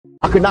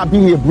I could not be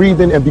here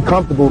breathing and be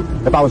comfortable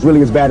if I was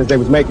really as bad as they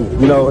was making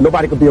it. You know,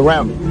 nobody could be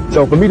around me.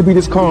 So for me to be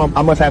this calm,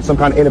 I must have some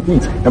kind of inner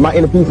peace. And my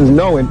inner peace is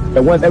knowing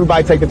that once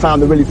everybody take the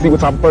time to really see what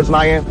type of person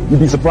I am, you'd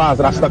be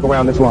surprised that I stuck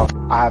around this long.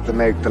 I have to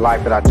make the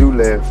life that I do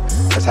live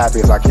as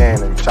happy as I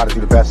can and try to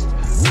do the best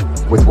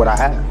with what I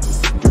have.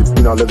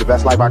 You know, live the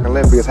best life I can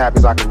live, be as happy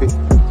as I can be.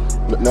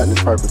 Nothing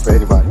is perfect for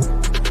anybody.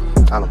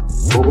 I don't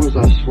know. Boys,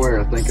 I swear,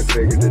 I think I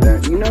figured it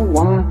out. You know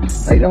why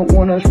they don't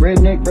want us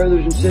redneck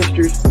brothers and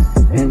sisters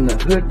and the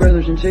hood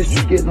brothers and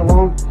sisters getting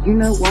along? You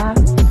know why?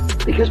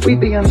 Because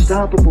we'd be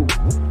unstoppable.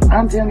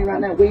 I'm telling you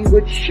right now, we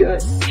would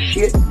shut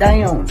shit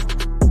down.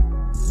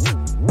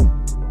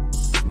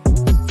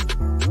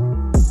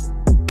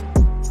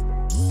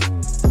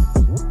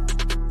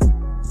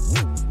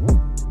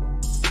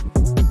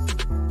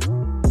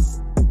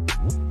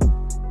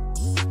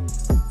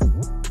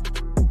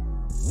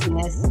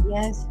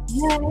 Yes.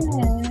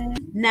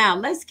 Now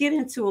let's get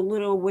into a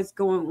little what's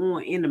going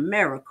on in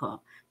America.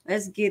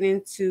 Let's get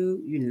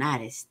into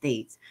United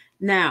States.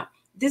 Now,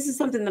 this is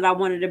something that I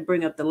wanted to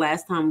bring up the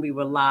last time we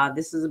were live.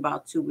 This is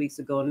about 2 weeks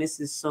ago, and this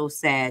is so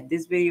sad.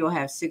 This video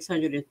has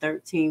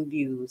 613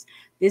 views.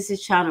 This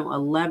is channel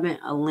 11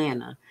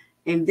 Atlanta,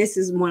 and this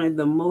is one of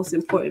the most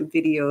important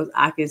videos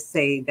I can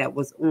say that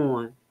was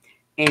on,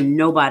 and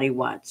nobody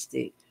watched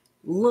it.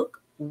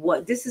 Look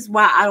what this is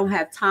why I don't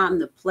have time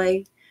to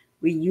play.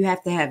 You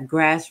have to have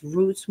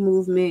grassroots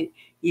movement.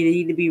 You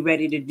need to be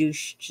ready to do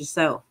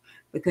yourself,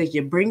 because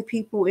you bring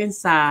people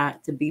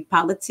inside to be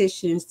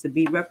politicians, to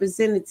be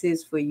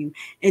representatives for you.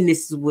 And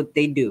this is what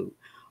they do.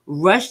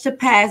 Rush to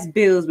pass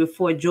bills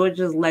before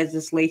Georgia's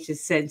legislature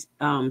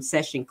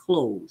session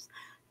closed.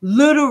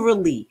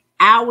 Literally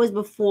hours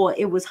before,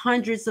 it was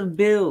hundreds of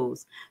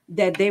bills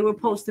that they were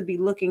supposed to be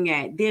looking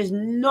at. There's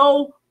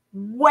no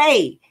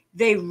way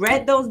they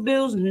read those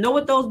bills, know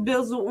what those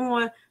bills are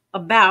on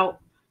about,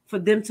 for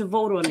them to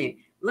vote on it.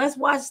 Let's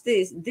watch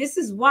this. This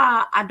is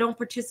why I don't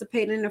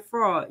participate in the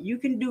fraud. You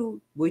can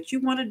do what you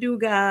want to do,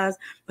 guys,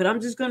 but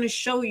I'm just going to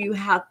show you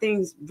how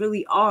things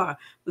really are,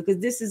 because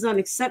this is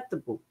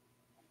unacceptable.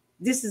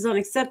 This is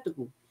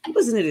unacceptable.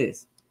 Listen to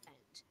this.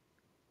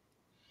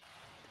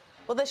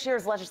 Well, this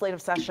year's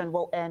legislative session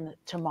will end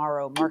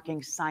tomorrow,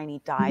 marking sine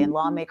die, and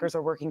lawmakers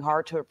are working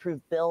hard to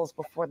approve bills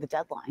before the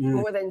deadline.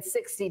 More than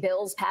 60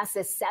 bills passed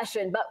this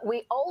session, but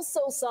we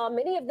also saw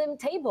many of them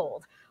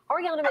tabled.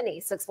 Ariana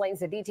Manise explains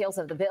the details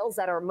of the bills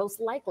that are most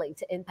likely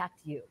to impact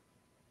you.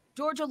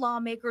 Georgia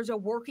lawmakers are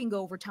working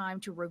overtime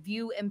to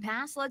review and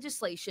pass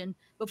legislation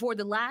before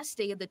the last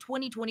day of the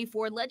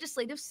 2024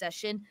 legislative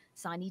session,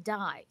 sine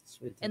die.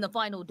 In the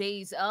final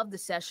days of the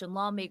session,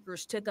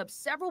 lawmakers took up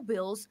several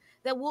bills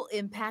that will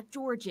impact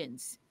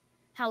Georgians.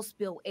 House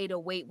Bill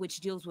 808,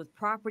 which deals with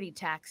property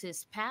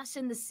taxes, passed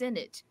in the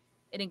Senate.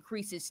 It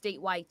increases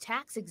statewide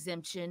tax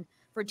exemption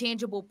for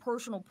tangible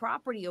personal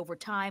property over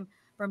time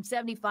from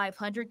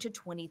 $7,500 to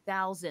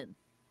 $20,000.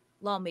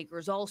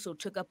 Lawmakers also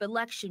took up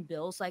election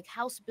bills like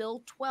House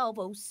Bill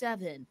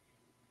 1207.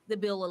 The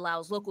bill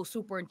allows local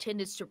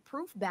superintendents to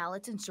proof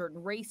ballots in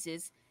certain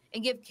races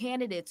and give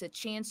candidates a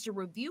chance to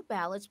review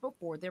ballots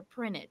before they're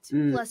printed.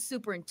 Plus,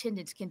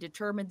 superintendents can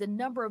determine the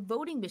number of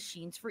voting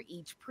machines for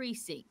each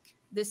precinct.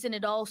 The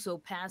Senate also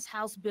passed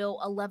House Bill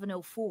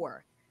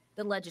 1104.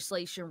 The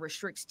legislation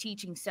restricts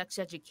teaching sex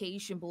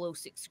education below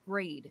 6th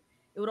grade.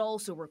 It would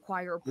also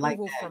require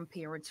approval from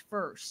parents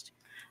first.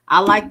 I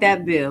like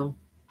that bill.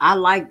 I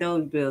like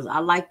those bills. I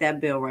like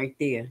that bill right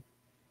there.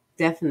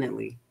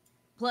 Definitely.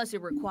 Plus,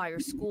 it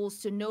requires schools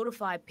to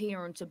notify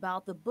parents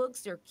about the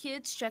books their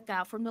kids check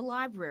out from the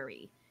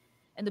library.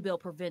 And the bill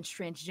prevents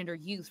transgender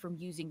youth from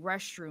using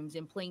restrooms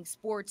and playing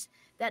sports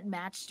that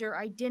match their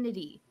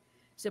identity.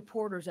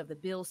 Supporters of the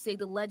bill say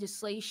the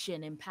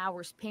legislation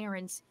empowers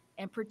parents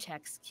and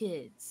protects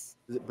kids.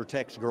 It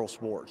protects girls'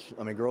 sports.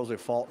 I mean, girls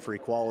have fought for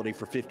equality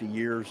for 50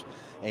 years.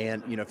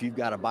 And, you know, if you've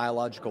got a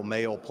biological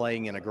male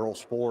playing in a girl's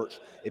sports,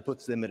 it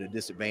puts them at a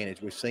disadvantage.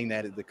 We've seen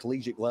that at the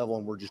collegiate level,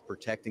 and we're just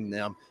protecting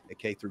them at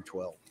K through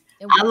 12.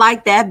 I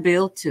like that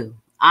bill, too.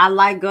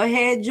 Go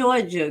ahead,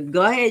 Georgia.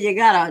 Go ahead. You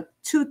got a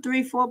 2,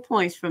 3, 4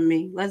 points from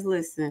me. Let's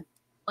listen.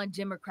 One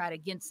Democrat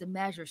against the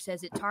measure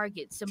says it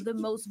targets some of the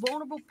most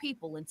vulnerable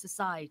people in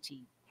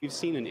society. We've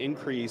seen an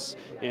increase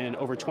in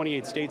over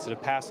 28 states that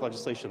have passed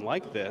legislation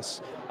like this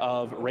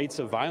of rates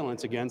of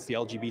violence against the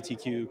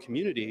LGBTQ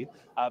community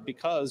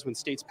because when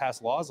states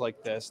pass laws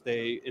like this,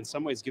 they in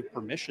some ways give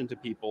permission to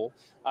people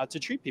to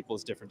treat people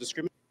as different,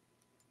 discriminate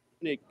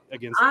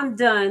against. I'm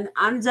done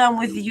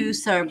with you,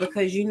 sir,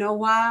 because you know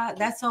why?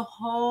 That's a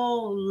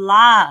whole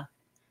lie.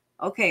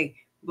 Okay,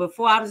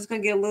 before I'm just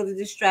going to get a little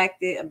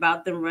distracted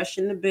about them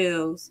rushing the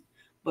bills.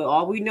 But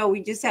all we know,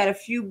 we just had a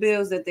few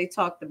bills that they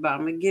talked about.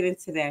 I'm going to get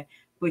into that.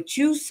 But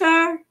you,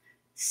 sir,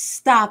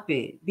 stop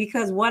it.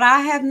 Because what I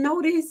have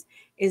noticed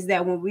is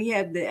that when we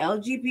have the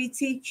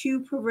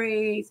LGBTQ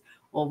parades,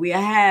 or we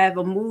have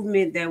a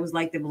movement that was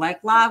like the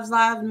Black Lives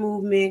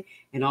movement,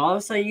 and all of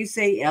a sudden you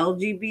say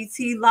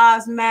LGBT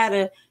lives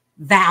matter,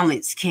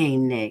 violence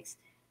came next,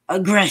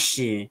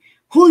 aggression,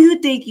 Who you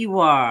think you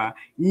are?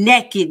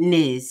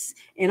 Nakedness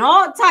and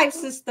all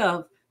types of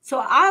stuff. So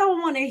I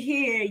don't want to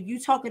hear you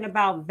talking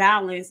about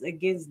violence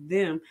against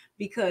them,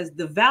 because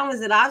the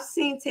violence that I've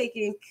seen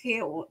taking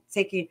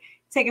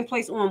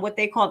place on what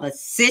they call the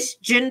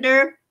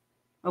cisgender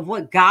of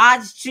what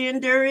God's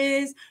gender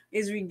is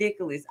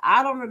ridiculous.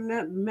 I don't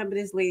remember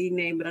this lady's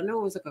name, but I know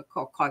it was like a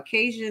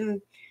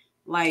Caucasian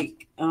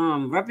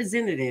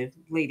representative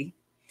lady.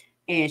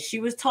 And she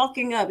was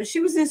talking up, and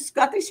she was I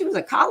think she was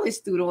a college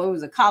student, or it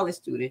was a college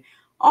student.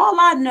 All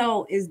I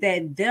know is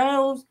that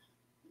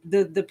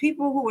the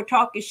people who were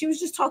talking, she was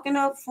just talking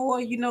up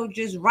for,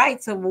 just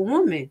rights of a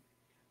woman.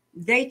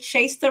 They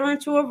chased her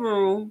into a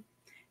room.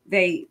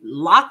 They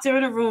locked her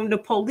in a room. The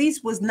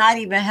police was not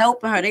even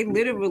helping her. They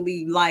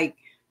literally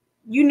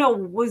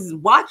was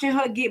watching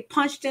her get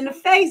punched in the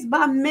face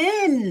by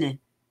men,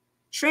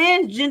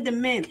 transgender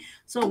men.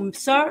 So,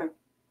 sir,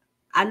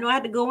 I know I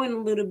had to go in a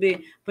little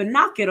bit, but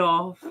knock it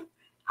off.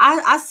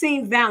 I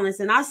seen violence,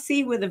 and I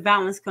see where the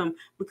violence come,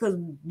 because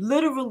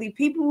literally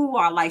people who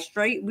are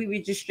straight, we were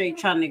just straight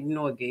trying to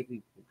ignore gay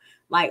people,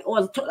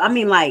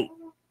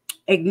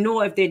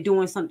 ignore if they're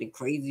doing something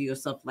crazy or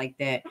stuff like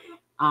that.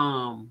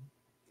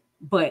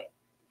 But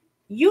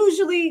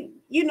usually,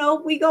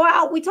 we go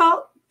out, we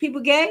talk,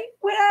 people gay,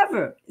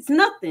 whatever. It's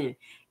nothing.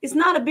 It's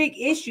not a big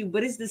issue,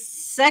 but it's the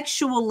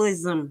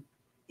sexualism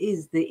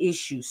is the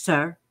issue,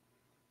 sir.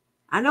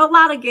 I know a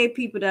lot of gay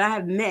people that I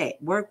have met,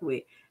 work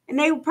with, and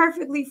they were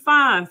perfectly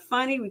fine,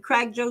 funny. We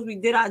cracked jokes. We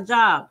did our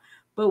job.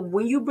 But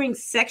when you bring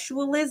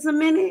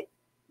sexualism in it,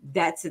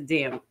 that's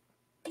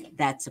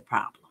a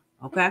problem.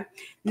 Okay.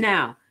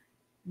 Now,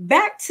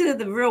 back to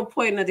the real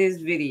point of this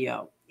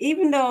video.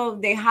 Even though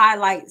they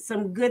highlight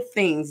some good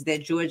things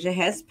that Georgia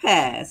has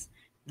passed,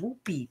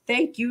 whoopee,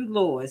 thank you,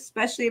 Lord,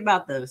 especially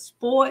about the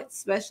sports,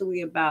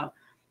 especially about,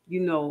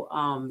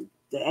 the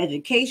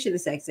education, the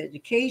sex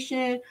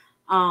education,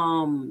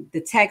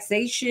 the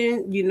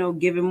taxation,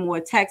 giving more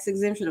tax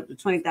exemption up to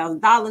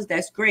 $20,000.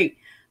 That's great.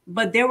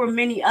 But there were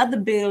many other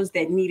bills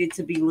that needed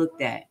to be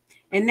looked at.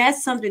 And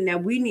that's something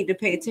that we need to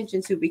pay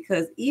attention to,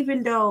 because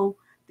even though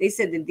they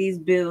said that these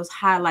bills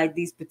highlight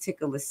these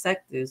particular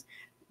sectors,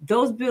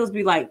 those bills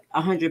be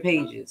 100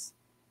 pages.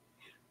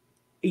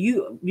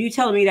 You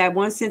telling me that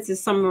one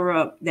sentence sum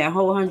up that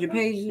whole 100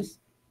 pages?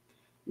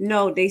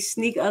 No, they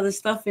sneak other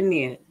stuff in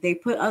there. They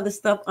put other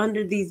stuff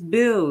under these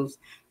bills,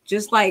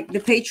 just like the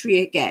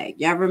Patriot Act.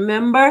 Y'all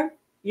remember?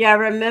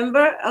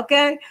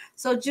 Okay.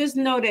 So just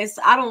know this.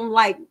 I don't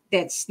like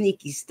that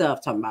sneaky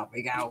stuff talking about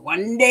we got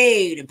one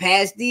day to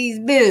pass these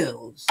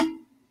bills.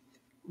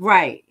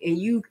 Right. And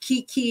you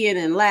kikiing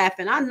and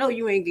laughing. I know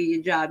you ain't get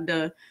your job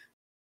done.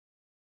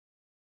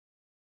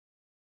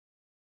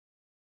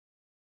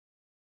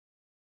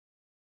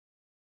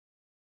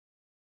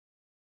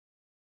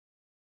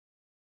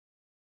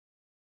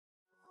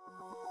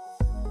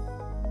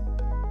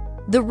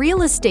 The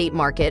real estate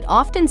market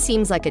often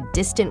seems like a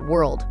distant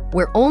world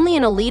where only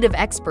an elite of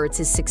experts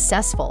is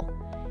successful.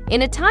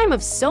 In a time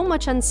of so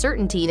much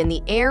uncertainty in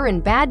the air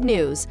and bad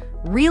news,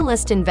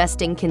 realist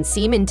investing can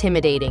seem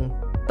intimidating.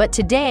 But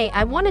today,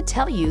 I want to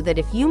tell you that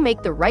if you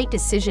make the right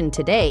decision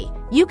today,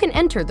 you can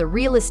enter the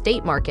real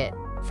estate market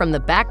from the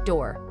back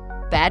door.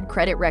 Bad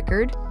credit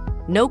record?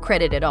 No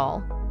credit at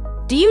all?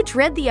 Do you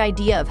dread the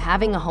idea of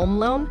having a home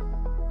loan?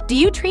 Do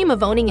you dream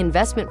of owning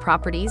investment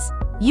properties?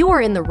 You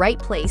are in the right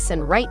place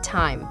and right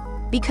time,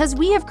 because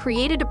we have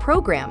created a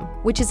program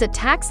which is a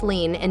tax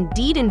lien and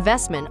deed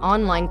investment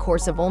online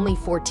course of only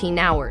 14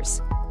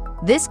 hours.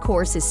 This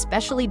course is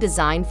specially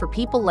designed for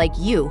people like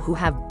you who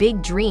have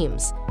big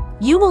dreams.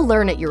 You will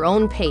learn at your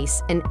own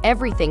pace and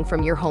everything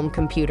from your home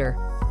computer.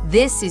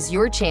 This is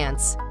your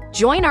chance.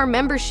 Join our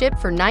membership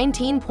for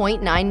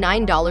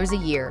 $19.99 a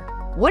year.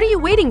 What are you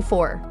waiting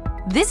for?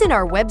 Visit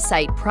our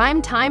website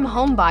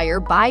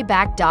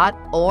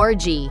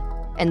primetimehomebuyerBuyback.org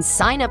and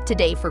sign up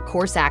today for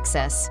course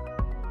access.